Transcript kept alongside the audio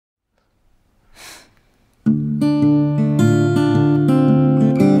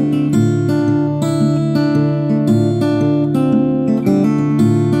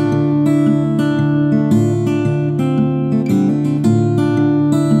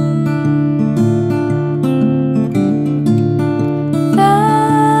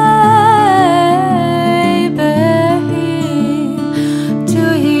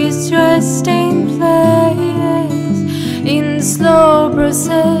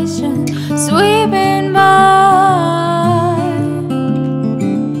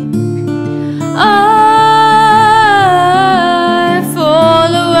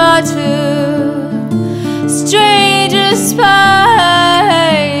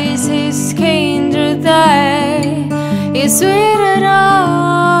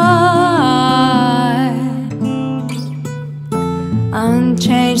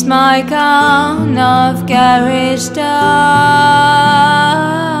my gown of garish dye,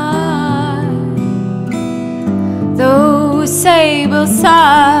 though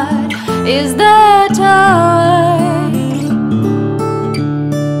sable-sad is the tide,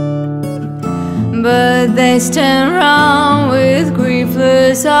 but they stand round with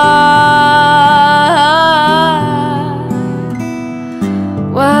griefless eyes,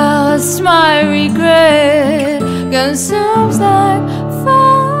 whilst my regret consumes like fire.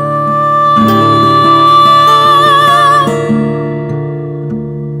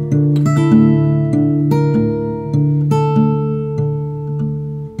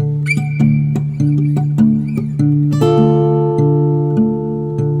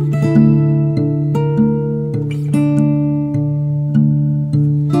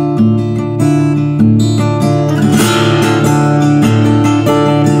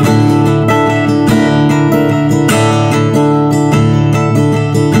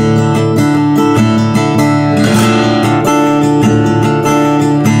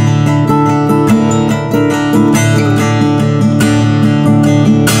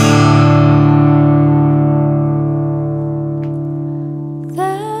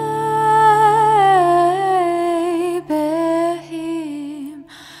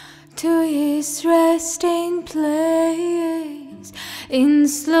 To his resting place, in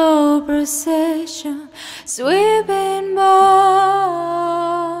slow procession sweeping by,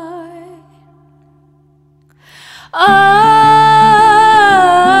 I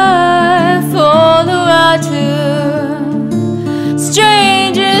follow out to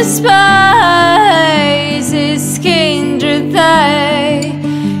stranger spies, his kindred they,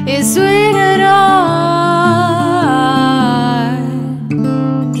 his sweeter dawn.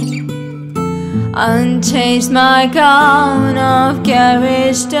 Unchanged my gown of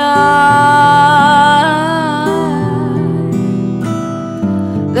garish dye,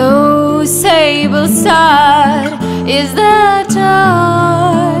 though sable-sad is the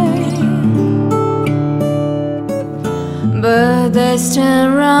tide, but they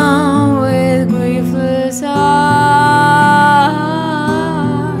stand round with griefless eyes,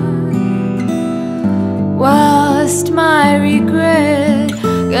 whilst my regret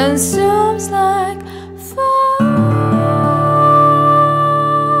consumes like fire.